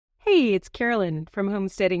Hey, it's Carolyn from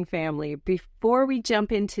Homesteading Family. Before we jump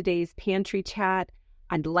in today's pantry chat,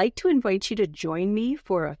 I'd like to invite you to join me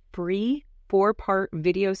for a free 4-part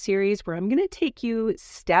video series where I'm going to take you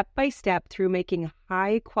step by step through making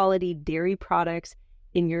high quality dairy products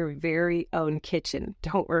in your very own kitchen.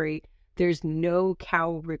 Don't worry, there's no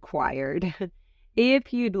cow required.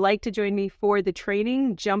 If you'd like to join me for the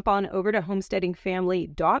training, jump on over to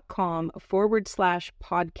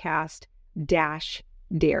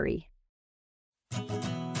homesteadingfamily.com/podcast-dairy.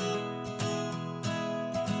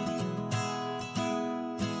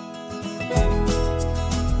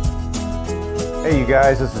 Hey you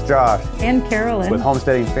guys, this is Josh and Carolyn with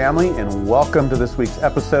Homesteading Family, and welcome to this week's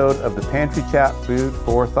episode of the Pantry Chat Food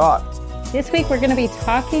for Thought. This week we're going to be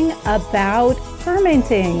talking about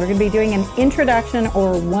fermenting. We're going to be doing an introduction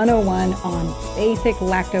or 101 on basic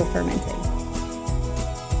lacto-fermenting.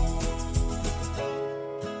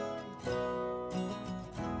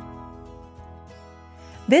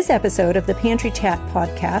 This episode of the Pantry Chat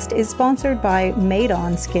podcast is sponsored by Made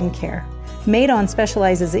On Skincare. Made On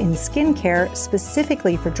specializes in skincare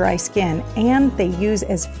specifically for dry skin, and they use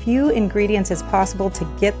as few ingredients as possible to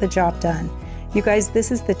get the job done. You guys, this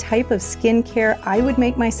is the type of skincare I would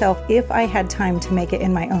make myself if I had time to make it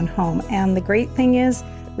in my own home. And the great thing is,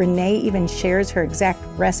 Renee even shares her exact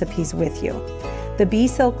recipes with you. The Bee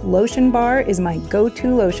Silk Lotion Bar is my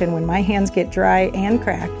go-to lotion when my hands get dry and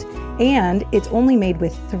cracked. And it's only made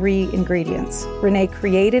with 3 ingredients. Renee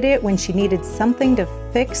created it when she needed something to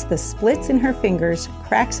fix the splits in her fingers,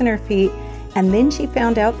 cracks in her feet, and then she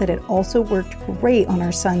found out that it also worked great on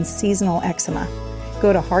our son's seasonal eczema.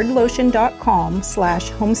 Go to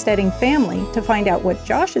hardlotion.com/homesteadingfamily to find out what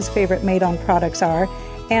Josh's favorite Made On products are,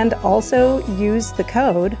 and also use the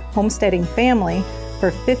code homesteadingfamily for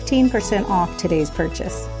 15% off today's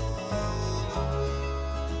purchase.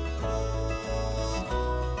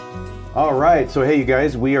 All right, so hey you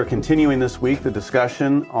guys, we are continuing this week the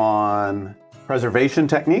discussion on preservation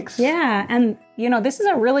techniques. Yeah, and this is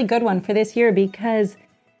a really good one for this year because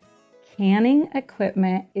canning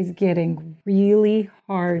equipment is getting really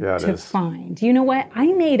hard to find. You know what? I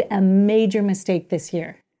made a major mistake this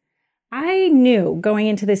year. I knew going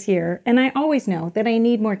into this year, and I always know that I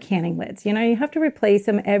need more canning lids. You have to replace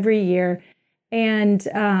them every year. And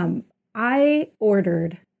I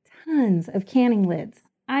ordered tons of canning lids.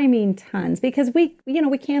 I mean tons, because we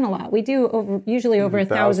can a lot. We do usually over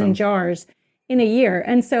 1,000 jars in a year.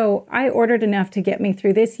 And so I ordered enough to get me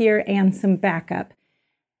through this year and some backup.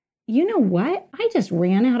 You know what? I just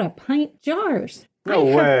ran out of pint jars. No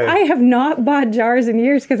way. I have not bought jars in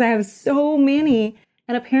years because I have so many.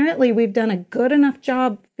 And apparently we've done a good enough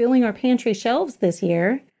job filling our pantry shelves this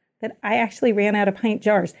year that I actually ran out of pint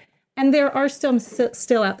jars. And there are some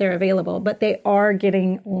still out there available, but they are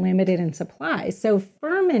getting limited in supply. So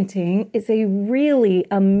fermenting is a really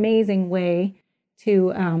amazing way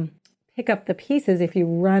to pick up the pieces if you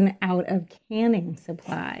run out of canning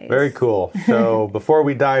supplies. Very cool. So before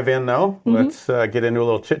we dive in, though, let's get into a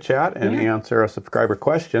little chit-chat and answer a subscriber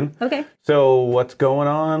question. Okay. So what's going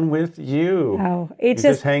on with you? Oh, it's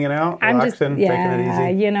just hanging out, relaxing, taking it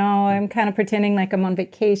easy? I'm kind of pretending like I'm on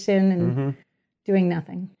vacation and doing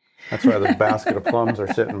nothing. That's why the basket of plums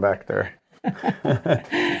are sitting back there.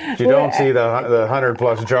 You don't see the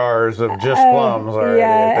 100+ jars of just plums already.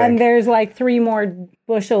 Yeah, and there's like 3 more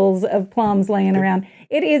bushels of plums laying around.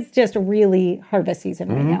 It is just really harvest season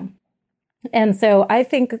right now. And so I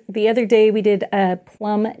think the other day we did a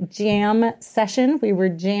plum jam session. We were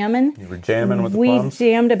jamming. You were jamming with the plums? We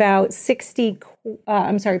jammed about 60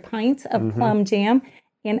 pints of plum jam.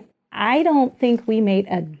 And I don't think we made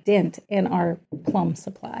a dent in our plum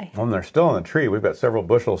supply. Well, and they're still on the tree. We've got several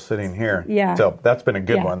bushels sitting here. Yeah. So that's been a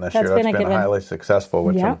good one this year. That's been highly successful,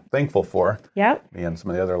 which I'm thankful for. Yep. And some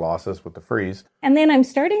of the other losses with the freeze. And then I'm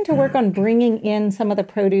starting to work on bringing in some of the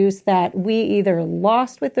produce that we either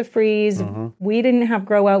lost with the freeze, we didn't have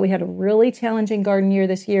grow out. We had a really challenging garden year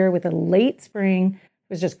this year with a late spring.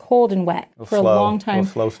 It was just cold and wet for a long time.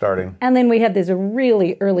 Slow starting. And then we had this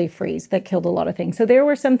really early freeze that killed a lot of things. So there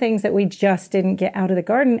were some things that we just didn't get out of the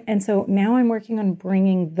garden. And so now I'm working on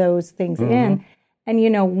bringing those things in.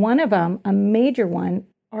 And one of them, a major one,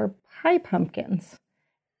 are pie pumpkins.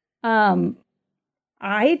 I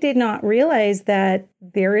did not realize that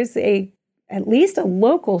there is at least a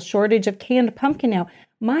local shortage of canned pumpkin now.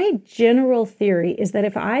 My general theory is that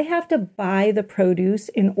if I have to buy the produce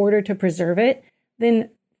in order to preserve it, then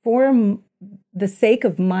for the sake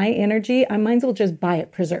of my energy, I might as well just buy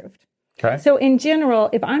it preserved. Okay. So in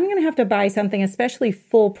general, if I'm going to have to buy something, especially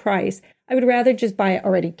full price, I would rather just buy it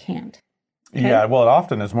already canned. Okay? Yeah, well, it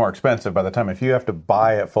often is more expensive by the time if you have to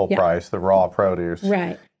buy at full price, the raw produce.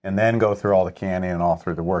 Right. and then go through all the canning and all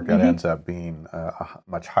through the work, that ends up being a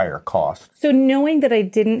much higher cost. So knowing that I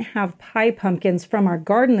didn't have pie pumpkins from our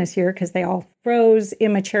garden this year because they all froze,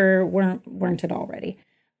 immature, weren't it already?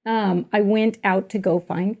 I went out to go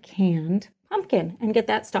find canned pumpkin and get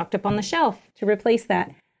that stocked up on the shelf to replace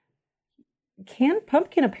that. Canned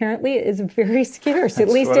pumpkin apparently is very scarce, at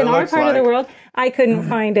least in our part of the world. I couldn't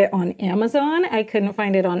find it on Amazon. I couldn't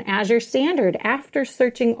find it on Azure Standard after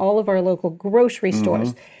searching all of our local grocery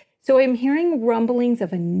stores. So I'm hearing rumblings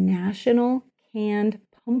of a national canned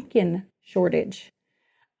pumpkin shortage.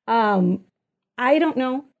 I don't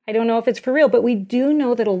know. I don't know if it's for real, but we do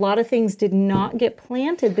know that a lot of things did not get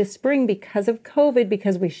planted this spring because of COVID,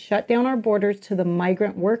 because we shut down our borders to the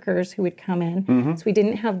migrant workers who would come in. So we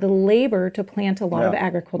didn't have the labor to plant a lot of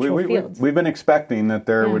agricultural fields. We've been expecting that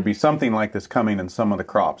there would be something like this coming in some of the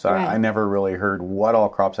crops. I never really heard what all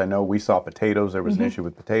crops. I know we saw potatoes. There was an issue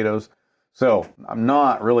with potatoes. So I'm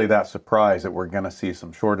not really that surprised that we're going to see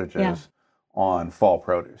some shortages on fall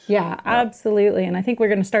produce. Yeah, absolutely. And I think we're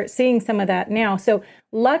going to start seeing some of that now. So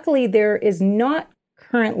luckily, there is not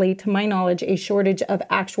currently, to my knowledge, a shortage of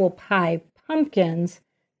actual pie pumpkins,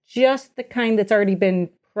 just the kind that's already been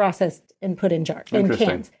processed and put in jars, in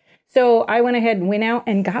cans. So I went ahead and went out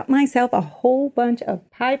and got myself a whole bunch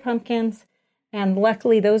of pie pumpkins. And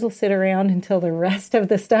luckily, those will sit around until the rest of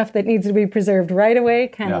the stuff that needs to be preserved right away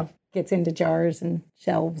kind of gets into jars and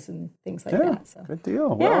shelves and things like that. So good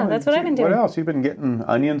deal. Yeah, well, that's what I've been doing. What else? You've been getting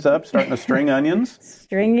onions up, starting to string onions?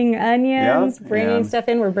 Stringing onions, bringing stuff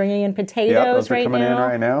in. We're bringing in potatoes those are coming in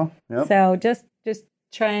right now. So just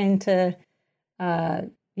trying to,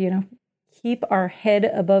 keep our head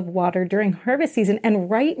above water during harvest season. And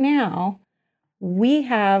right now, we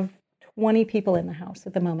have 20 people in the house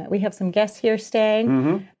at the moment. We have some guests here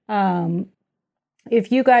staying.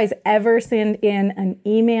 If you guys ever send in an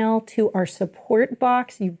email to our support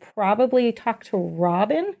box, you probably talk to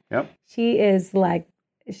Robin. She is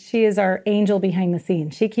our angel behind the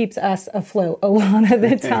scenes. She keeps us afloat a lot of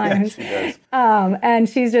the times. She does. And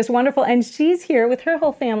she's just wonderful. And she's here with her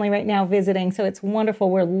whole family right now visiting. So it's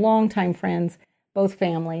wonderful. We're longtime friends, both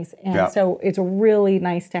families. And so it's really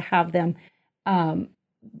nice to have them.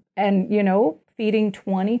 Feeding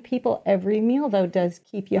 20 people every meal, though, does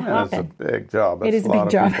keep you hopping. That's a big job. That's it is a big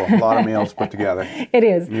job. A lot of meals put together. It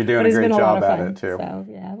is. You're doing a great job at it, too. So,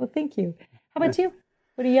 well, thank you. How about you?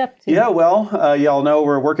 What are you up to? Yeah, well, y'all know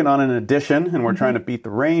we're working on an addition, and we're trying to beat the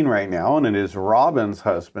rain right now. And it is Robin's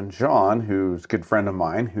husband, John, who's a good friend of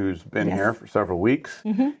mine, who's been here for several weeks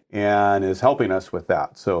and is helping us with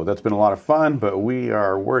that. So that's been a lot of fun, but we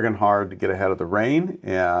are working hard to get ahead of the rain.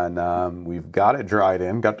 And we've got it dried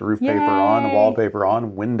in, got the roof paper on, the wallpaper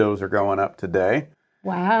on, windows are going up today.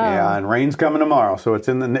 Wow. And rain's coming tomorrow, so it's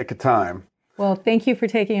in the nick of time. Well, thank you for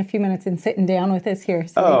taking a few minutes and sitting down with us here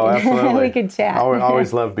so absolutely. We could chat. I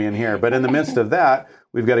always love being here. But in the midst of that,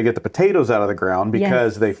 we've got to get the potatoes out of the ground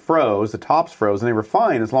because they froze, the tops froze, and they were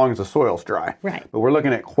fine as long as the soil's dry. Right. But we're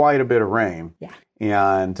looking at quite a bit of rain. Yeah.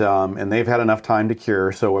 And they've had enough time to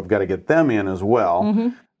cure, so we've got to get them in as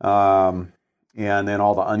well. And then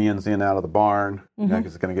all the onions in out of the barn because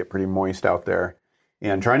it's going to get pretty moist out there.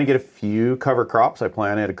 And trying to get a few cover crops. I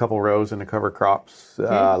planted a couple rows into cover crops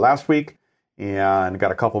last week. And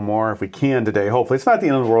got a couple more if we can today. Hopefully, it's not the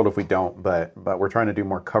end of the world if we don't, but we're trying to do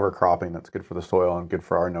more cover cropping. That's good for the soil and good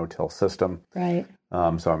for our no-till system. Right.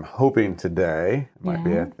 So I'm hoping today, might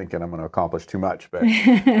be thinking I'm going to accomplish too much, but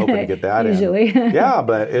hoping to get that Usually. in. Yeah,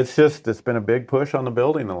 but it's been a big push on the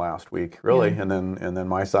building the last week, really, and then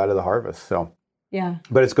my side of the harvest. So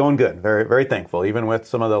but it's going good. Very, very thankful, even with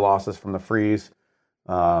some of the losses from the freeze.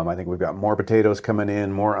 I think we've got more potatoes coming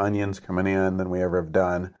in, more onions coming in than we ever have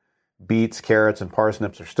done. Beets, carrots, and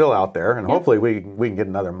parsnips are still out there, and hopefully we can get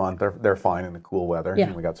another month. They're fine in the cool weather,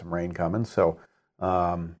 and we got some rain coming, so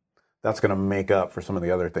that's going to make up for some of the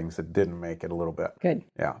other things that didn't make it a little bit. Good.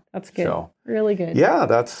 Yeah, that's good. So, really good. Yeah,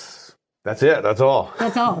 that's it. That's all.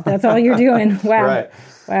 That's all you're doing. Wow. Right.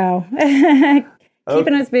 Wow.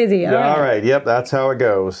 Keeping us busy. All right. Yep. That's how it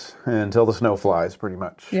goes until the snow flies, pretty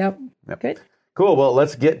much. Yep. Good. Cool. Well,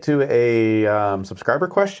 let's get to a subscriber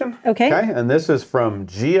question. Okay. And this is from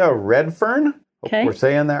Gia Redfern. Hope we're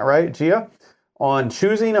saying that right, Gia. On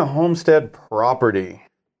choosing a homestead property,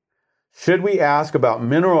 should we ask about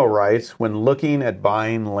mineral rights when looking at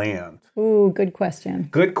buying land? Ooh, good question.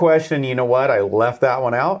 Good question. You know what? I left that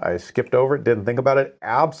one out. I skipped over it, didn't think about it.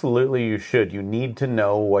 Absolutely, you should. You need to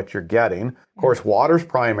know what you're getting. Of course, water's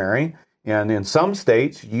primary. And in some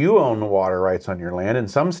states, you own the water rights on your land. In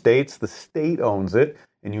some states, the state owns it,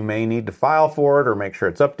 and you may need to file for it or make sure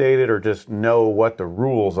it's updated or just know what the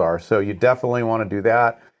rules are. So you definitely want to do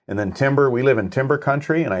that. And then timber, we live in timber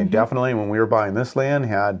country, and I definitely, when we were buying this land,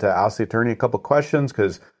 had to ask the attorney a couple questions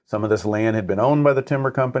because some of this land had been owned by the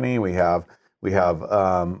timber company. We have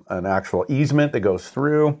an actual easement that goes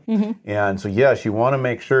through. And so, yes, you want to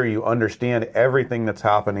make sure you understand everything that's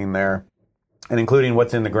happening there, and including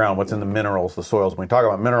what's in the ground, what's in the minerals, the soils. When we talk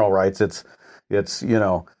about mineral rights, it's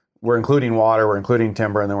we're including water, we're including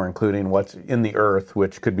timber, and then we're including what's in the earth,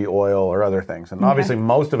 which could be oil or other things. And obviously,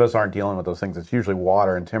 most of us aren't dealing with those things. It's usually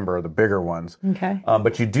water and timber are the bigger ones.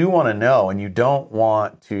 But you do want to know, and you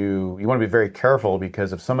want to be very careful,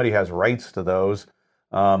 because if somebody has rights to those,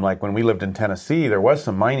 like when we lived in Tennessee, there was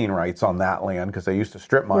some mining rights on that land because they used to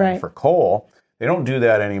strip mine for coal. They don't do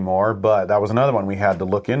that anymore, but that was another one we had to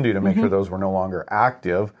look into to make sure those were no longer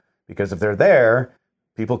active, because if they're there,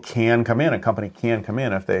 people can come in, a company can come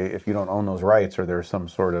in if you don't own those rights or there's some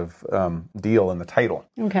sort of deal in the title.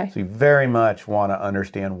 So you very much want to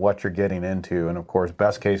understand what you're getting into, and of course,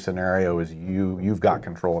 best case scenario is you've got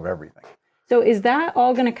control of everything. So is that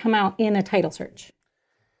all going to come out in a title search?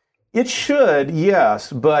 It should,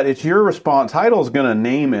 yes, but it's your response. Title's going to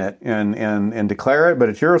name it and declare it, but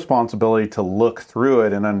it's your responsibility to look through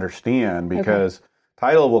it and understand, because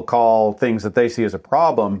Title will call things that they see as a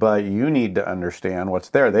problem, but you need to understand what's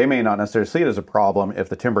there. They may not necessarily see it as a problem if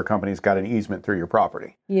the timber company's got an easement through your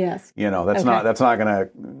property. Yes. That's not going to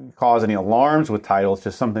cause any alarms with title. It's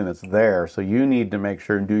just something that's there. So you need to make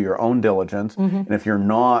sure and do your own diligence. And if you're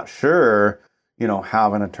not sure,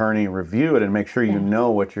 have an attorney review it and make sure you know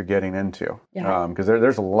what you're getting into. Because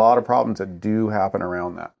there's a lot of problems that do happen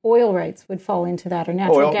around that. Oil rights would fall into that, or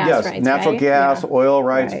natural gas rights, natural gas, oil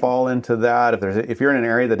rights fall into that. If you're in an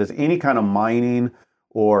area that does any kind of mining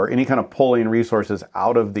or any kind of pulling resources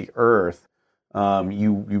out of the earth,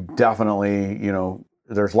 you definitely,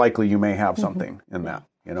 there's likely you may have something in that.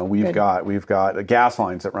 We've got gas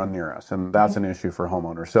lines that run near us, and that's an issue for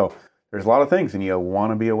homeowners. So there's a lot of things, and you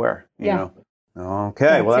want to be aware. You know.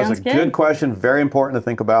 Okay, well, that's a good question. Very important to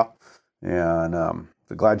think about. And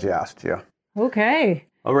so glad you asked, Gia. Okay.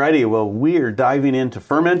 Alrighty, well, we're diving into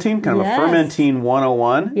fermenting, kind of a fermenting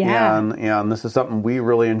 101. And this is something we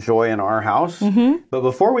really enjoy in our house. But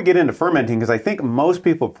before we get into fermenting, because I think most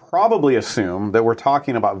people probably assume that we're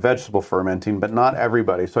talking about vegetable fermenting, but not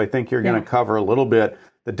everybody. So I think you're going to cover a little bit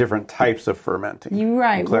the different types of fermenting. You're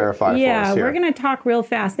right. Clarify for us here. Yeah, we're going to talk real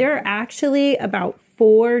fast. There are actually about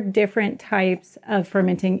 4 different types of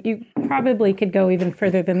fermenting. You probably could go even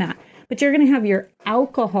further than that. But you're going to have your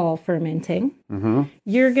alcohol fermenting.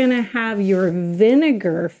 You're going to have your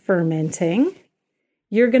vinegar fermenting.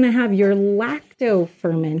 You're going to have your lacto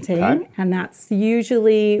fermenting. And that's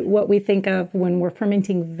usually what we think of when we're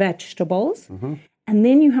fermenting vegetables. And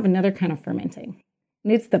then you have another kind of fermenting.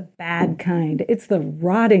 And it's the bad kind. It's the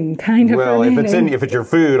rotting kind of fermenting. If it's your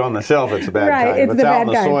food on the shelf, it's a bad kind. If it's out in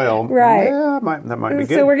the soil, that might be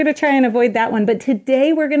good. So we're going to try and avoid that one. But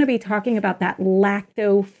today we're going to be talking about that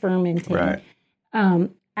lacto fermenting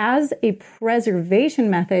as a preservation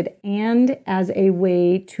method and as a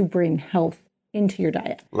way to bring health into your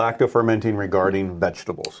diet. Lacto fermenting regarding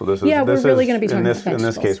vegetables. So this is we're really going to be talking about vegetables. In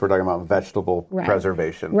this case, we're talking about vegetable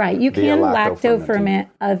preservation. Right. You can lacto ferment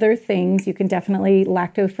other things. You can definitely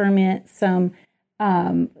lacto ferment some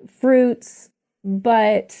fruits,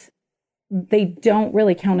 but they don't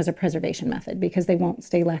really count as a preservation method because they won't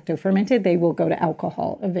stay lacto fermented. They will go to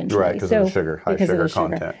alcohol eventually. Right, because of the sugar, high sugar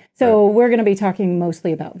content. So we're going to be talking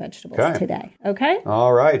mostly about vegetables today. Okay?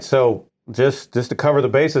 All right. So just to cover the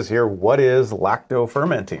bases here, what is lacto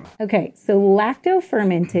fermenting? Okay, so lacto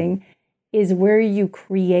fermenting is where you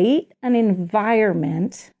create an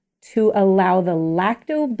environment to allow the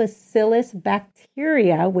lactobacillus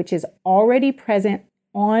bacteria, which is already present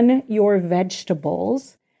on your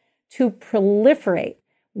vegetables, to proliferate.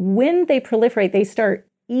 When they proliferate, they start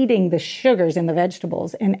eating the sugars in the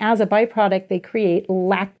vegetables, and as a byproduct, they create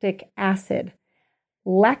lactic acid.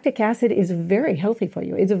 Lactic acid is very healthy for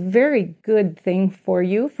you. It's a very good thing for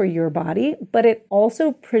you, for your body, but it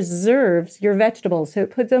also preserves your vegetables. So it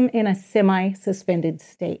puts them in a semi-suspended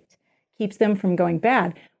state, keeps them from going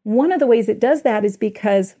bad. One of the ways it does that is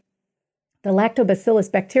because the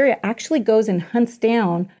lactobacillus bacteria actually goes and hunts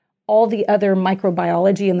down all the other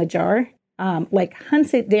microbiology in the jar,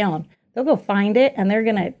 hunts it down. They'll go find it and they're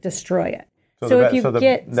going to destroy it. So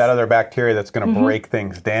that other bacteria that's going to break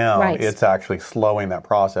things down, it's actually slowing that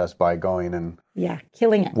process by going and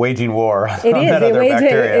killing it, waging war on that other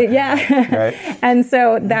bacteria. Right? And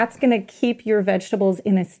so that's going to keep your vegetables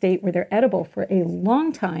in a state where they're edible for a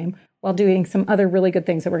long time while doing some other really good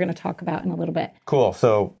things that we're going to talk about in a little bit. Cool.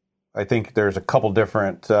 So I think there's a couple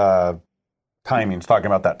different timings, talking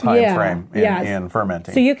about that time frame in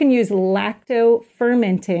fermenting. So you can use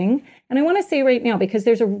lacto-fermenting. And I want to say right now, because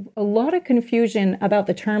there's a lot of confusion about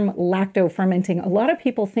the term lacto-fermenting. A lot of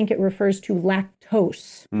people think it refers to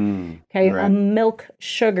lactose, a milk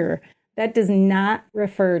sugar. That does not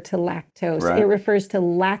refer to lactose. Right. It refers to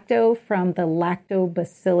lacto from the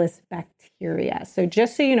lactobacillus bacteria. So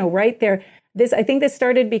just so you know, right there, I think this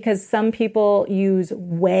started because some people use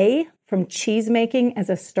whey from cheese making as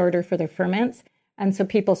a starter for their ferments. And so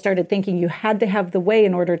people started thinking you had to have the whey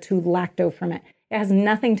in order to lacto ferment. It has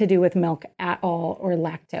nothing to do with milk at all or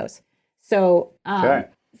lactose. So,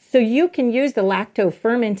 so you can use the lacto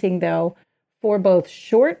fermenting though for both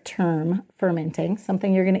short-term fermenting,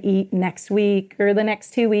 something you're going to eat next week or the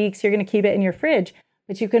next 2 weeks, you're going to keep it in your fridge.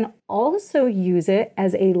 But you can also use it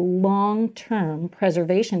as a long-term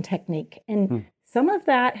preservation technique. And some of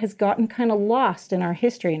that has gotten kind of lost in our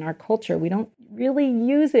history and our culture. We don't really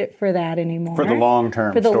use it for that anymore. For the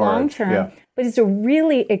long-term For the storage. long-term. Yeah. But it's a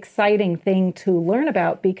really exciting thing to learn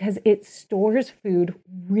about because it stores food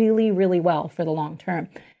really, really well for the long term.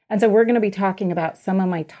 And so we're going to be talking about some of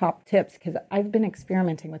my top tips because I've been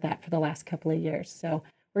experimenting with that for the last couple of years. So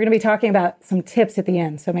we're going to be talking about some tips at the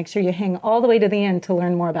end. So make sure you hang all the way to the end to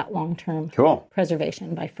learn more about long-term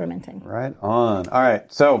preservation by fermenting. Right on. All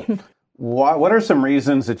right. So what are some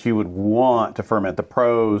reasons that you would want to ferment? The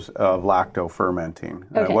pros of lacto fermenting.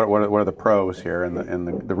 Okay. What are the pros here and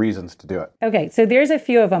the reasons to do it? Okay. So there's a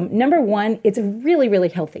few of them. Number one, it's really, really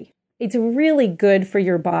healthy. It's really good for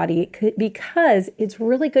your body because it's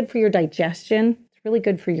really good for your digestion. It's really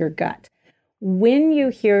good for your gut. When you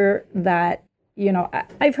hear that,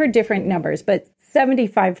 I've heard different numbers, but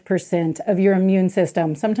 75% of your immune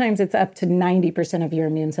system, sometimes it's up to 90% of your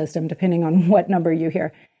immune system, depending on what number you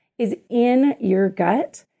hear, is in your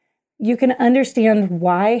gut. You can understand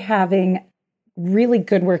why having really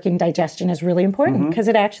good working digestion is really important because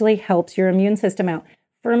it actually helps your immune system out.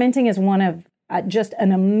 Fermenting is one of just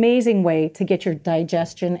an amazing way to get your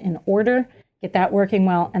digestion in order, get that working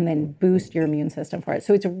well, and then boost your immune system for it.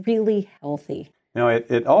 So it's really healthy.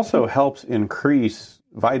 It also helps increase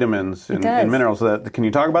vitamins and minerals. Can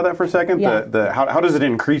you talk about that for a second? Yeah. How does it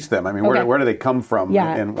increase them? I mean, where do they come from?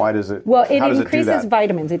 Yeah. And why does it? Well, it increases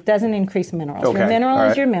vitamins. It doesn't increase minerals. Okay. Your mineral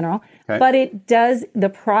is your mineral, but it does. The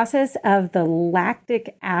process of the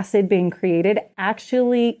lactic acid being created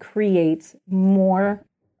actually creates more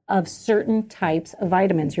of certain types of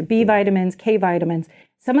vitamins, your B vitamins, K vitamins.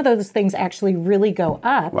 Some of those things actually really go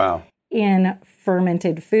up in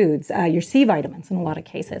fermented foods, your C vitamins in a lot of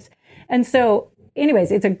cases. And so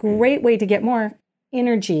anyways, it's a great way to get more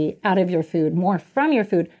energy out of your food, more from your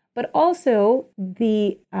food, but also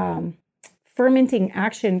the fermenting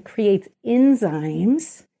action creates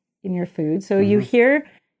enzymes in your food. So you hear,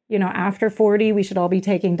 after 40, we should all be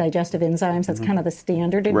taking digestive enzymes. That's kind of the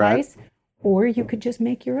standard advice. Right. Or you could just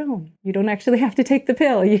make your own. You don't actually have to take the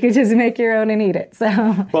pill. You could just make your own and eat it. So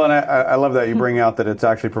well, and I love that you bring out that it's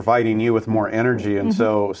actually providing you with more energy, and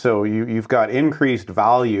so you've got increased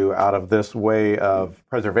value out of this way of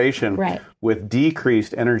preservation with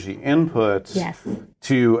decreased energy inputs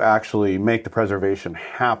to actually make the preservation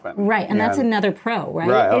happen. Right, and that's another pro,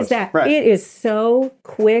 right? Is that it is so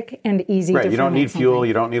quick and easy to ferment. You don't need fuel.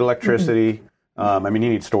 You don't need electricity. You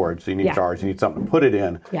need storage, so you need jars, you need something to put it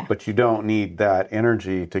in, but you don't need that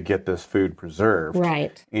energy to get this food preserved.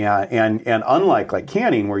 Right. And unlike like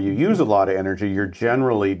canning, where you use a lot of energy, you're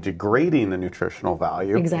generally degrading the nutritional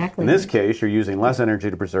value. Exactly. In this case, you're using less energy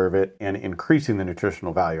to preserve it and increasing the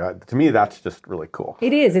nutritional value. To me, that's just really cool.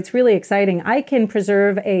 It is. It's really exciting. I can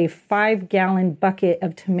preserve a 5-gallon bucket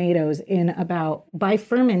of tomatoes by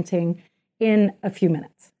fermenting in a few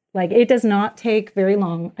minutes. Like, it does not take very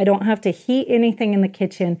long. I don't have to heat anything in the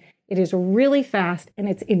kitchen. It is really fast, and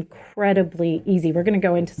it's incredibly easy. We're going to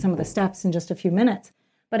go into some of the steps in just a few minutes.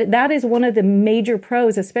 But that is one of the major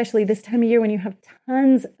pros, especially this time of year when you have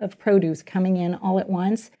tons of produce coming in all at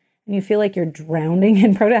once, and you feel like you're drowning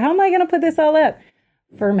in produce. How am I going to put this all up?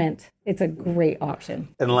 Ferment. It's a great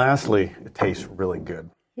option. And lastly, it tastes really good.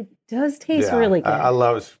 It does taste really good. I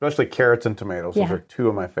love, especially carrots and tomatoes. Those are two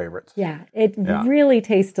of my favorites. Yeah, it really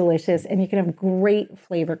tastes delicious, and you can have great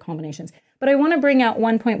flavor combinations. But I want to bring out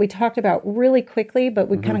one point we talked about really quickly, but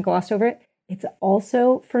we kind of glossed over it. It's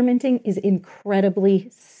also, fermenting is incredibly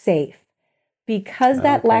safe. Because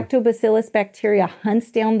that lactobacillus bacteria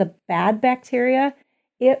hunts down the bad bacteria,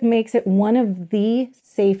 it makes it one of the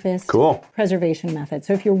safest preservation methods.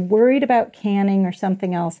 So if you're worried about canning or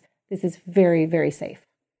something else, this is very, very safe.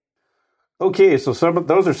 Okay, so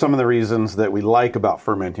those are some of the reasons that we like about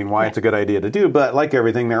fermenting, why it's a good idea to do. But like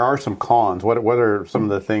everything, there are some cons. What are some of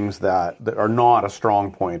the things that are not a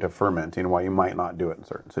strong point of fermenting, why you might not do it in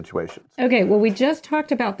certain situations? Okay, well, we just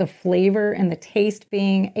talked about the flavor and the taste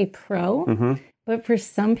being a pro, but for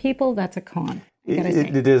some people, that's a con.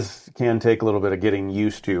 It can take a little bit of getting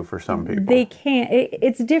used to for some people. They can't.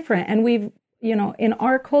 It's different. And we've, in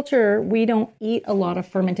our culture, we don't eat a lot of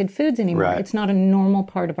fermented foods anymore. Right. It's not a normal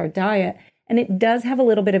part of our diet. And it does have a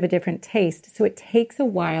little bit of a different taste. So it takes a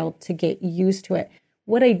while to get used to it.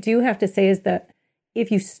 What I do have to say is that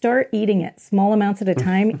if you start eating it small amounts at a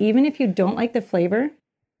time, even if you don't like the flavor,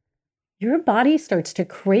 your body starts to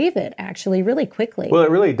crave it actually really quickly. Well,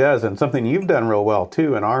 it really does. And something you've done real well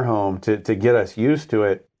too in our home to get us used to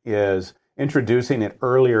it is introducing it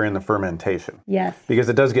earlier in the fermentation. Yes. Because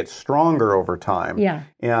it does get stronger over time. Yeah.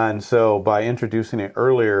 And so by introducing it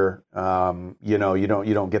earlier, you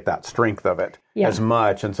don't get that strength of it as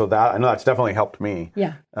much. And so I know that's definitely helped me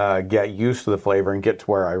get used to the flavor and get to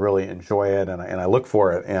where I really enjoy it and I look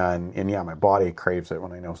for it. And my body craves it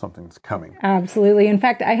when I know something's coming. Absolutely. In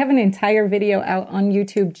fact, I have an entire video out on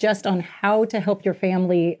YouTube just on how to help your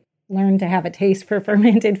family learn to have a taste for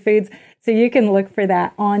fermented foods. So you can look for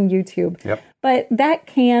that on YouTube. Yep. But that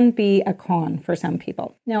can be a con for some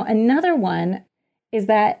people. Now, another one is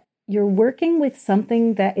that you're working with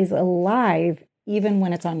something that is alive even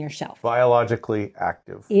when it's on your shelf. Biologically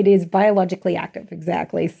active. It is biologically active,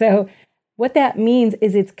 exactly. So what that means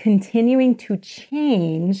is it's continuing to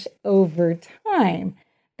change over time.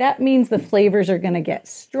 That means the flavors are going to get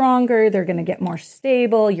stronger. They're going to get more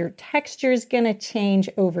stable. Your texture is going to change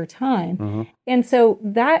over time. And so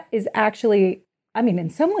that is actually, in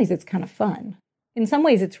some ways it's kind of fun. In some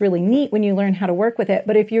ways it's really neat when you learn how to work with it.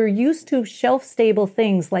 But if you're used to shelf-stable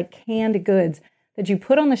things like canned goods that you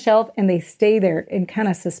put on the shelf and they stay there in kind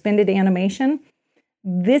of suspended animation,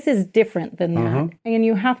 this is different than that. And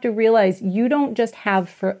you have to realize you don't just have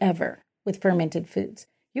forever with fermented foods.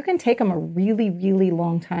 You can take them a really, really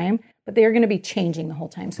long time, but they're going to be changing the whole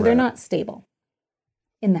time. So they're not stable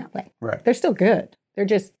in that way. Right. They're still good. They're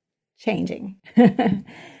just changing.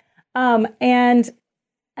 And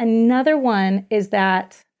another one is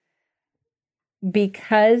that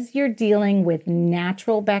because you're dealing with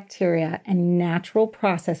natural bacteria and natural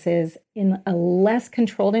processes in a less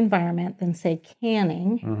controlled environment than, say,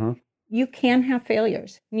 canning, you can have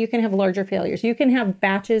failures. You can have larger failures. You can have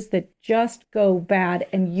batches that just go bad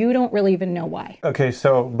and you don't really even know why. Okay,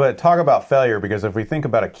 but talk about failure, because if we think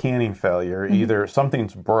about a canning failure, either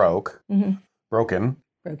something's broken,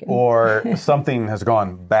 or something has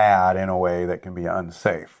gone bad in a way that can be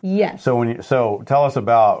unsafe. Yes. So tell us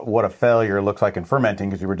about what a failure looks like in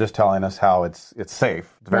fermenting, because you were just telling us how it's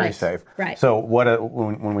safe. It's very safe. Right. So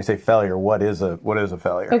when we say failure, what is a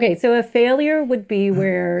failure? Okay, so a failure would be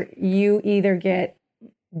where you either get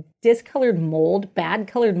discolored mold, bad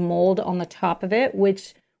colored mold on the top of it,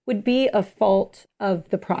 which would be a fault of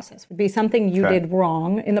the process. Would be something you did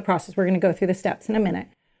wrong in the process. We're going to go through the steps in a minute.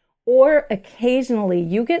 Or occasionally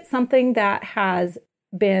you get something that has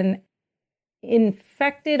been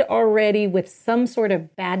infected already with some sort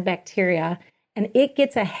of bad bacteria, and it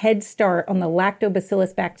gets a head start on the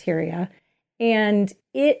lactobacillus bacteria, and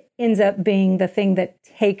it ends up being the thing that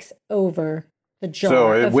takes over the jar.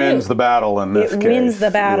 So it wins the battle in this case. It wins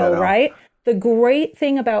the battle, right? The great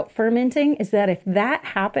thing about fermenting is that if that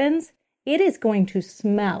happens, it is going to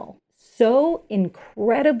smell so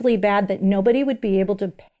incredibly bad that nobody would be able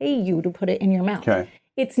to pay you to put it in your mouth. Okay.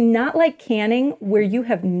 It's not like canning where you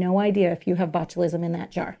have no idea if you have botulism in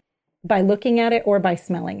that jar by looking at it or by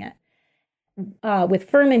smelling it. With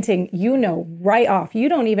fermenting, you know right off. You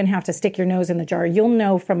don't even have to stick your nose in the jar. You'll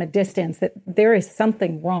know from a distance that there is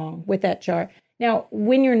something wrong with that jar. Now,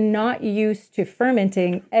 when you're not used to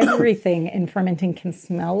fermenting, everything in fermenting can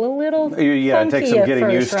smell a little funky it takes some getting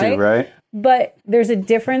used to, right? But there's a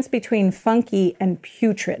difference between funky and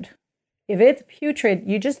putrid. If it's putrid,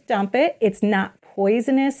 you just dump it. It's not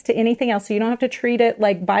poisonous to anything else, so you don't have to treat it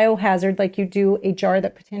like biohazard like you do a jar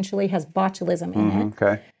that potentially has botulism in it.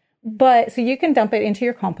 Okay. But so you can dump it into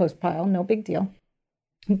your compost pile, no big deal.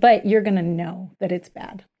 But you're going to know that it's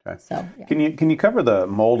bad. Okay. So, yeah. Can you cover the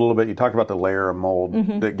mold a little bit? You talked about the layer of mold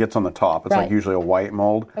that gets on the top. It's like usually a white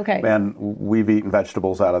mold. Okay. And we've eaten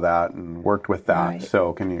vegetables out of that and worked with that. Right.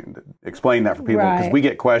 So can you explain that for people? Because we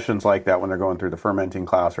get questions like that when they're going through the fermenting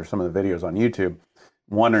class or some of the videos on YouTube,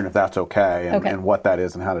 wondering if that's okay and what that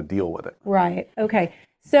is and how to deal with it. Right. Okay.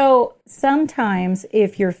 So sometimes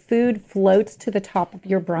if your food floats to the top of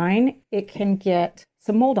your brine, it can get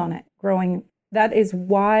some mold on it growing. That is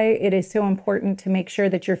why it is so important to make sure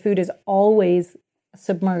that your food is always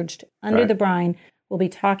submerged under the brine. We'll be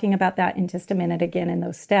talking about that in just a minute again in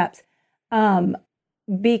those steps.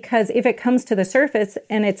 Because if it comes to the surface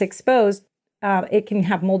and it's exposed, it can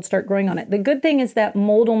have mold start growing on it. The good thing is that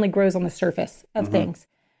mold only grows on the surface of things.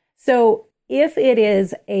 So if it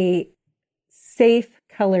is a safe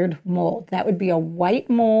colored mold, that would be a white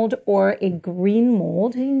mold or a green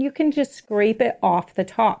mold, and you can just scrape it off the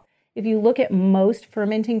top. If you look at most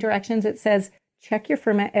fermenting directions, it says check your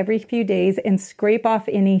ferment every few days and scrape off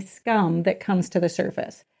any scum that comes to the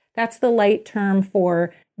surface. That's the light term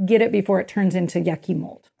for get it before it turns into yucky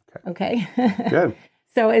mold. Okay. Good.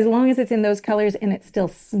 So as long as it's in those colors and it still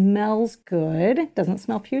smells good, doesn't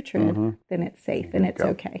smell putrid, then it's safe and it's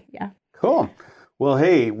okay. Yeah. Cool. Well,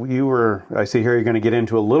 hey, I see here you're going to get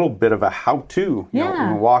into a little bit of a how-to. You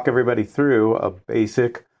know, walk everybody through a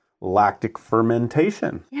basic lactic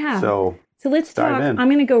fermentation. Yeah. So let's talk. I'm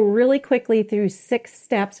going to go really quickly through 6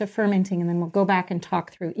 steps of fermenting, and then we'll go back and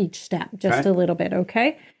talk through each step just a little bit,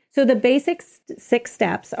 okay? So the basic 6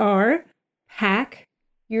 steps are pack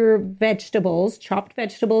your vegetables, chopped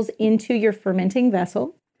vegetables, into your fermenting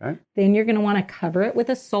vessel. Okay. Then you're going to want to cover it with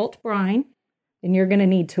a salt brine. Then you're going to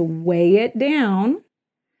need to weigh it down.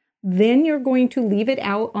 Then you're going to leave it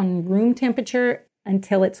out on room temperature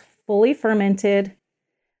until it's fully fermented.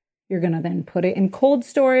 You're going to then put it in cold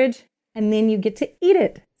storage, and then you get to eat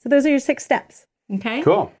it. So those are your 6 steps. Okay?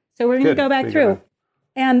 Cool. So we're going to go back through.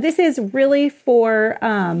 And this is really for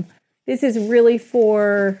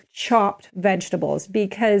chopped vegetables,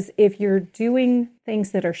 because if you're doing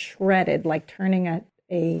things that are shredded, like turning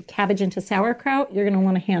a cabbage into sauerkraut, you're going to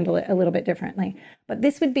want to handle it a little bit differently. But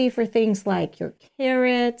this would be for things like your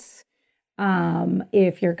carrots.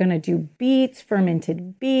 If you're going to do beets,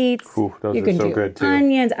 fermented beets, those you are can so do good too.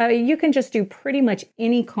 Onions. You can just do pretty much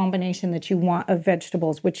any combination that you want of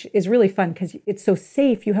vegetables, which is really fun because it's so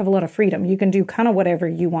safe. You have a lot of freedom. You can do kind of whatever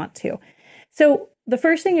you want to. So the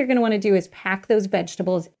first thing you're going to want to do is pack those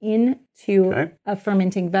vegetables into a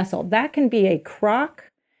fermenting vessel. That can be a crock.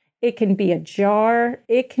 It can be a jar.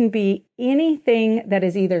 It can be anything that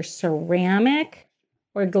is either ceramic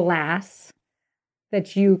or glass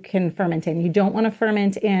that you can ferment in. You don't want to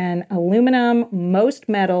ferment in aluminum, most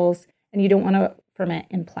metals, and you don't want to ferment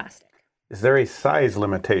in plastic. Is there a size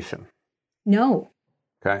limitation? No.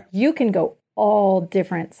 Okay. You can go all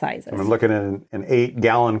different sizes. I'm looking at an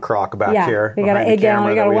 8-gallon crock back here. We got an 8-gallon,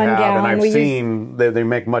 we got a 1 gallon. And I've seen they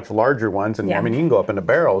make much larger ones. And I mean, you can go up into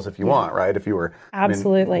barrels if you want, right? If you were.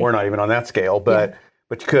 Absolutely. I mean, we're not even on that scale, but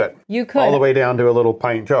you could. You could. All the way down to a little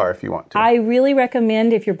pint jar if you want to. I really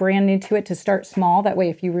recommend, if you're brand new to it, to start small. That way,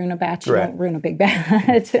 if you ruin a batch, you won't ruin a big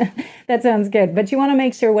batch. That sounds good. But you want to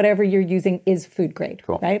make sure whatever you're using is food grade,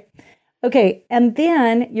 right? Okay, and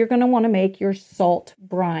then you're going to want to make your salt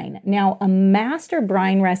brine. Now, a master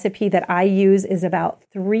brine recipe that I use is about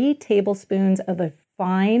 3 tablespoons of a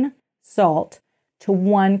fine salt to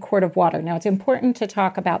 1 quart of water. Now, it's important to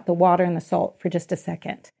talk about the water and the salt for just a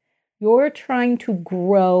second. You're trying to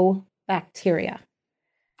grow bacteria.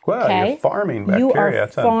 Well, you're farming bacteria. You are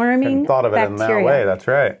farming I hadn't thought of it bacteria. in that way. That's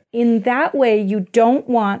right. In that way, you don't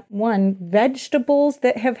want, vegetables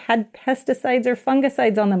that have had pesticides or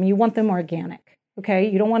fungicides on them. You want them organic, okay?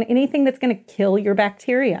 You don't want anything that's going to kill your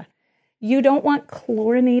bacteria. You don't want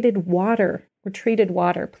chlorinated water or treated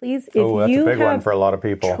water. Please, if that's you a big have one for a lot of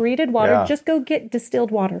people. Treated water, just go get distilled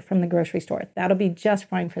water from the grocery store. That'll be just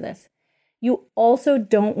fine for this. You also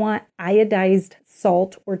don't want iodized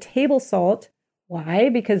salt or table salt. Why?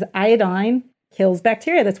 Because iodine kills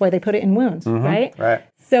bacteria. That's why they put it in wounds, right? Right.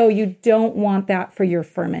 So you don't want that for your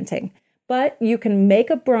fermenting. But you can make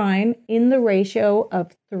a brine in the ratio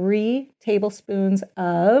of 3 tablespoons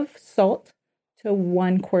of salt to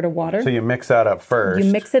 1 quart of water. So you mix that up first.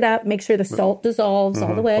 You mix it up. Make sure the salt dissolves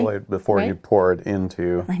all the way. Before you pour it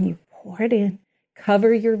into. And you pour it in.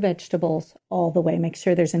 Cover your vegetables all the way. Make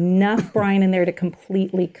sure there's enough brine in there to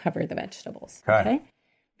completely cover the vegetables. Okay?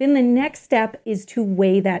 Then the next step is to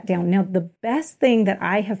weigh that down. Now, the best thing that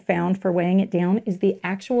I have found for weighing it down is the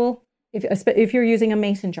actual, if you're using a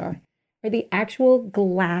mason jar, or the actual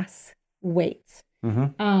glass weights.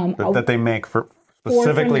 That they make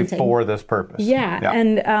specifically for this purpose. Yeah.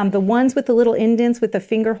 And the ones with the little indents with the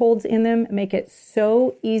finger holds in them make it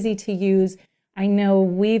so easy to use. I know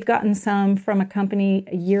we've gotten some from a company,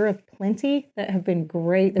 Year of Plenty, that have been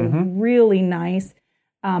great. They're really nice.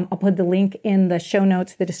 I'll put the link in the show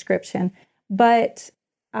notes, the description. But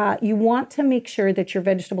you want to make sure that your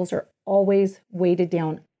vegetables are always weighted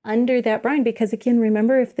down under that brine, because again,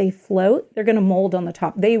 remember, if they float, they're going to mold on the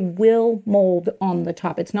top. They will mold on the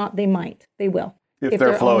top. It's not they might, they will. if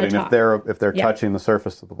they're floating, if they're touching the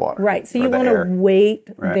surface of the water. Right. So you want to weight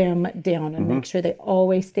them down and make sure they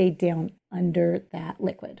always stay down under that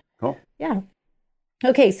liquid. Cool. Yeah.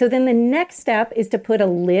 Okay, so then the next step is to put a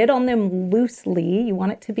lid on them loosely. You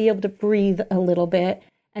want it to be able to breathe a little bit,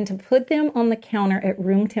 and to put them on the counter at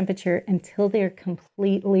room temperature until they're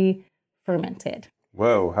completely fermented.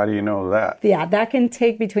 Whoa, how do you know that? Yeah, that can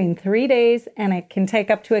take between 3 days, and it can take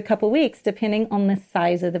up to a couple weeks depending on the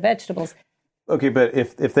size of the vegetables. Okay, but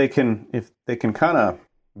if they can kind of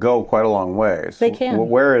go quite a long ways. They can.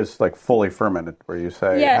 Where is like fully fermented, where you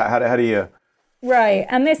say, how do you... Right.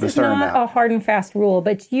 And this is not that? A hard and fast rule,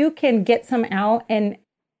 but you can get some out, and,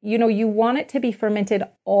 you want it to be fermented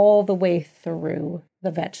all the way through the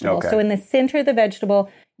vegetable. Okay. So in the center of the vegetable,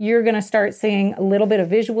 you're going to start seeing a little bit of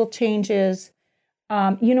visual changes.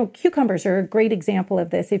 Cucumbers are a great example of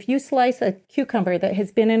this. If you slice a cucumber that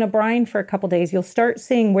has been in a brine for a couple days, you'll start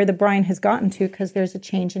seeing where the brine has gotten to because there's a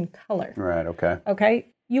change in color. Right. Okay. Okay.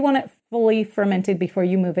 You want it fully fermented before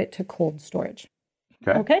you move it to cold storage.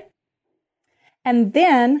 Okay. And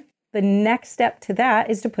then the next step to that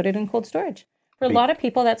is to put it in cold storage. For a lot of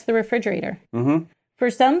people, that's the refrigerator. Mm-hmm. For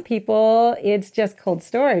some people, it's just cold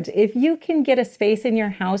storage. If you can get a space in your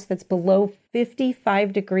house that's below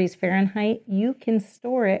 55 degrees Fahrenheit, you can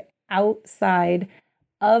store it outside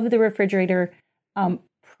of the refrigerator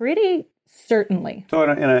pretty certainly. So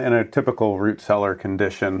in a typical root cellar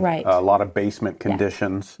condition, right. A lot of basement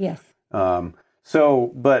conditions. Yes.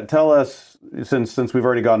 But tell us, since we've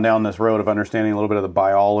already gone down this road of understanding a little bit of the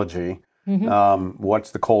biology,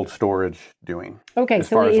 what's the cold storage doing? Okay, as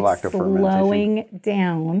far as it's lacto fermentation? slowing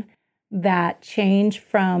down that change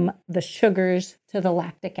from the sugars to the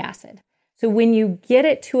lactic acid. So when you get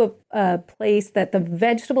it to a place that the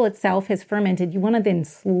vegetable itself has fermented, you want to then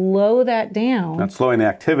slow that down. That's slowing the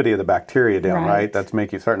activity of the bacteria down, right? That's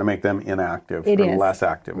starting to make them inactive, or less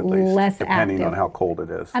active at least, depending on how cold it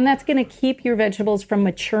is. And that's going to keep your vegetables from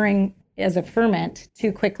maturing as a ferment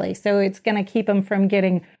too quickly. So it's going to keep them from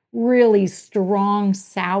getting really strong,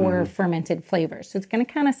 sour fermented flavors. So it's going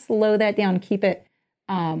to kind of slow that down, keep it,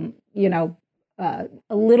 a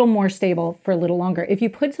little more stable for a little longer. If you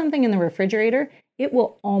put something in the refrigerator, it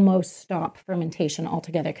will almost stop fermentation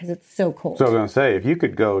altogether because it's so cold. So I was going to say, if you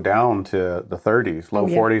could go down to the 30s, low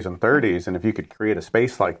 40s and 30s, and if you could create a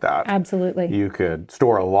space like that, absolutely, you could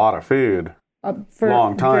store a lot of food for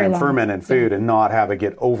long time, fermented food, and not have it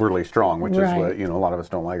get overly strong, which is what a lot of us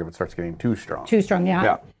don't like if it starts getting too strong. Too strong,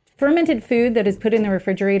 yeah. Fermented food that is put in the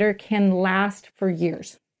refrigerator can last for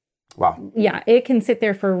years. Wow. Yeah, it can sit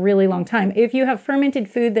there for a really long time. If you have fermented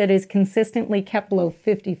food that is consistently kept below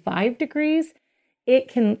 55 degrees, it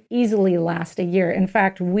can easily last a year. In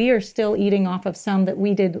fact, we are still eating off of some that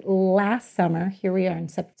we did last summer. Here we are in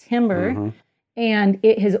September. And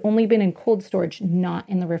it has only been in cold storage, not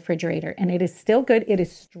in the refrigerator. And it is still good. It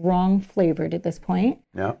is strong flavored at this point.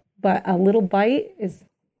 Yeah. But a little bite is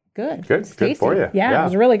good. Good. It's good for you. Yeah, it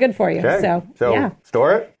was really good for you. Okay. So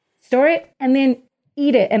store it. Store it and then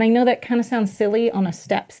eat it. And I know that kind of sounds silly on a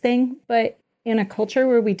steps thing, but in a culture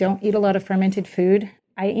where we don't eat a lot of fermented food,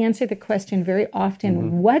 I answer the question very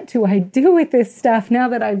often, what do I do with this stuff now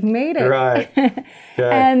that I've made it? Right. Okay.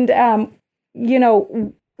 And,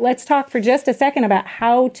 let's talk for just a second about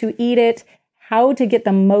how to eat it, how to get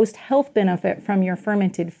the most health benefit from your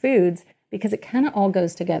fermented foods, because it kind of all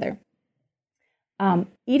goes together.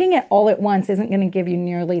 Eating it all at once isn't going to give you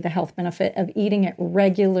nearly the health benefit of eating it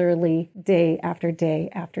regularly day after day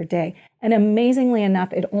after day. And amazingly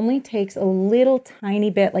enough, it only takes a little tiny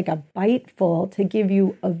bit, like a biteful, to give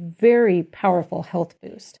you a very powerful health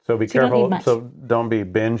boost. So be careful. So don't be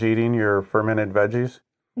binge eating your fermented veggies.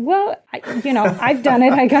 Well, I've done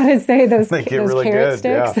it. I got to say, those really carrot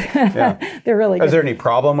sticks, they're really good. Is there any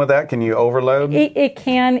problem with that? Can you overload? It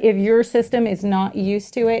can. If your system is not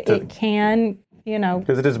used to it, it can,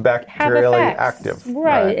 because it is bacterially active.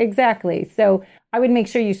 Right, exactly. So I would make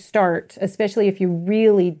sure you start, especially if you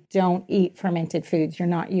really don't eat fermented foods. You're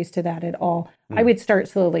not used to that at all. I would start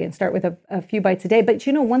slowly and start with a few bites a day. But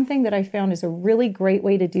one thing that I found is a really great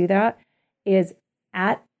way to do that is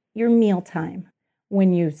at your mealtime.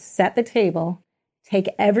 When you set the table, take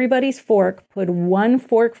everybody's fork, put one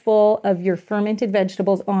forkful of your fermented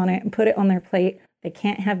vegetables on it and put it on their plate. They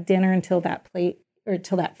can't have dinner until that plate or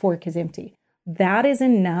until that fork is empty. That is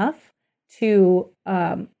enough to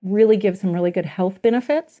really give some really good health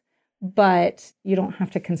benefits, but you don't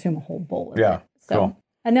have to consume a whole bowl of it. So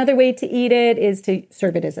another way to eat it is to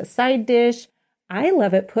serve it as a side dish. I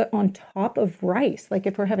love it put on top of rice. Like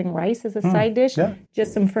if we're having rice as a side dish,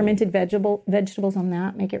 just some fermented vegetables on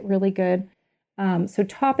that, make it really good. So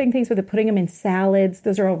topping things with it, putting them in salads,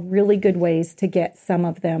 those are all really good ways to get some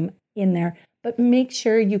of them in there. But make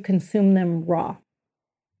sure you consume them raw.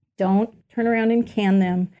 Don't turn around and can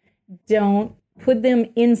them. Don't put them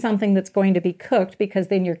in something that's going to be cooked, because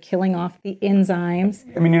then you're killing off the enzymes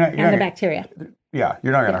and the bacteria. Yeah,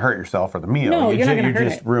 you're not going to hurt yourself for the meal. No, you're not going to hurt You're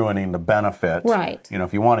just ruining the benefit. Right.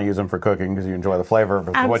 If you want to use them for cooking because you enjoy the flavor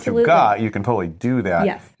of what you've got, you can totally do that.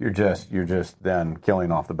 Yes. You're just then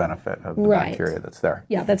killing off the benefit of the bacteria that's there.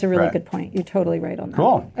 Yeah, that's a really good point. You're totally right on that.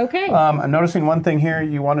 Cool. Okay. I'm noticing one thing here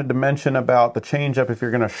you wanted to mention about the change up if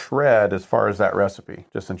you're going to shred as far as that recipe,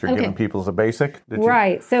 just since you're giving people as a basic.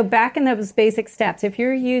 Right. So back in those basic steps, if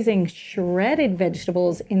you're using shredded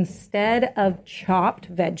vegetables instead of chopped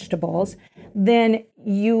vegetables, then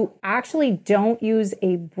you actually don't use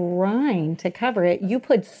a brine to cover it. You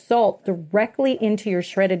put salt directly into your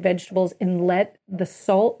shredded vegetables and let the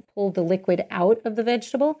salt pull the liquid out of the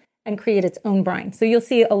vegetable and create its own brine. So you'll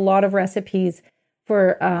see a lot of recipes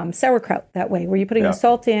for sauerkraut that way, where you're putting the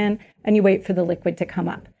salt in and you wait for the liquid to come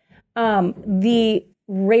up. The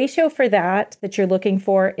ratio for that you're looking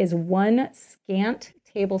for is 1 scant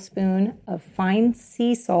tablespoon of fine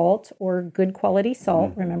sea salt or good quality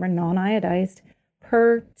salt, remember non-iodized,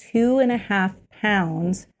 per 2.5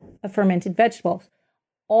 pounds of fermented vegetables.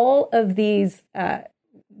 All of these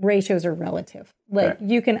ratios are relative.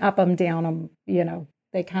 You can up them, down them,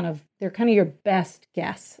 they're kind of your best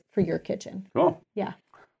guess for your kitchen. Cool. Yeah.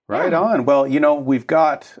 Right on. Well, we've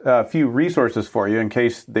got a few resources for you in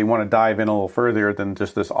case they want to dive in a little further than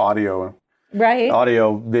just this audio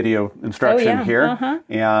video instruction here.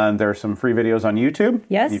 And there's some free videos on YouTube.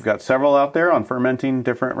 Yes. You've got several out there on fermenting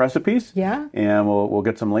different recipes. Yeah. And we'll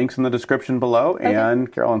get some links in the description below. Okay.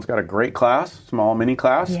 And Carolyn's got a great class, small mini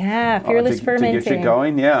class. Yeah, Fearless Fermenting. To get you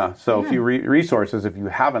going. Yeah. So a few resources if you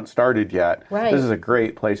haven't started yet. Right. This is a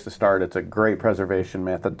great place to start. It's a great preservation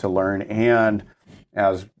method to learn, and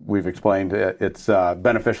as we've explained, it's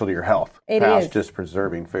beneficial to your health. Past just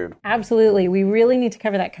preserving food. Absolutely. We really need to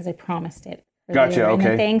cover that because I promised it. Gotcha.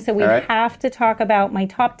 Okay. So we have to talk about my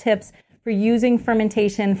top tips for using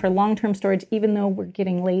fermentation for long-term storage, even though we're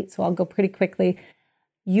getting late. So I'll go pretty quickly.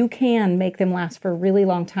 You can make them last for a really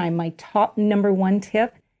long time. My top number 1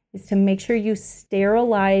 tip is to make sure you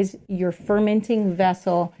sterilize your fermenting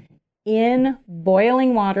vessel in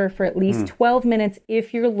boiling water for at least 12 minutes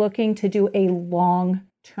if you're looking to do a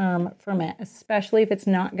long-term ferment, especially if it's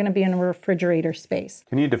not going to be in a refrigerator space.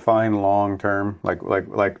 Can you define long-term,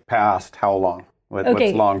 like past how long?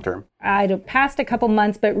 What's long-term? Past a couple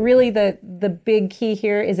months, but really the big key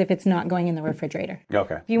here is if it's not going in the refrigerator.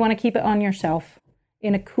 Okay. If you want to keep it on your shelf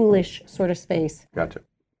in a coolish sort of space. Gotcha.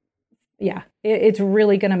 Yeah, it's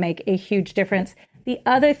really going to make a huge difference. The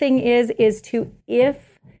other thing is if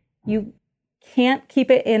you can't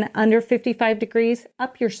keep it in under 55 degrees,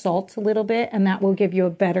 up your salt a little bit, and that will give you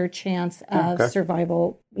a better chance of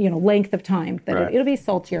survival, length of time. It'll be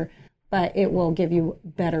saltier, but it will give you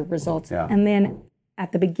better results. Yeah. And then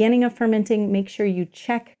at the beginning of fermenting, make sure you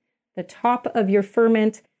check the top of your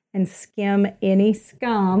ferment and skim any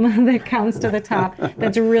scum that comes to the top.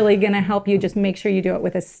 That's really going to help you. Just make sure you do it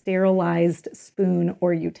with a sterilized spoon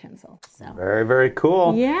or utensil. So. Very, very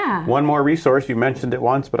cool. Yeah. One more resource. You mentioned it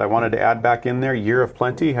once, but I wanted to add back in there. Year of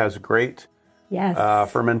Plenty has great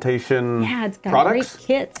fermentation it's got products. Great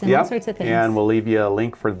kits and all sorts of things. And we'll leave you a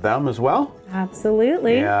link for them as well.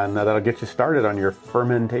 Absolutely. And that'll get you started on your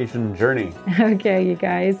fermentation journey. Okay, you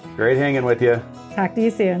guys. Great hanging with you. Talk to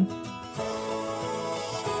you soon.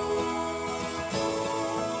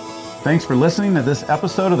 Thanks for listening to this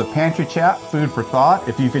episode of the Pantry Chat Food for Thought.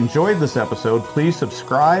 If you've enjoyed this episode, please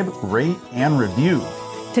subscribe, rate, and review.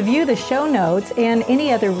 To view the show notes and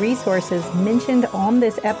any other resources mentioned on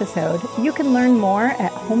this episode, you can learn more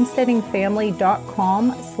at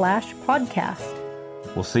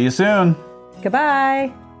homesteadingfamily.com/podcast. We'll see you soon.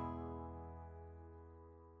 Goodbye.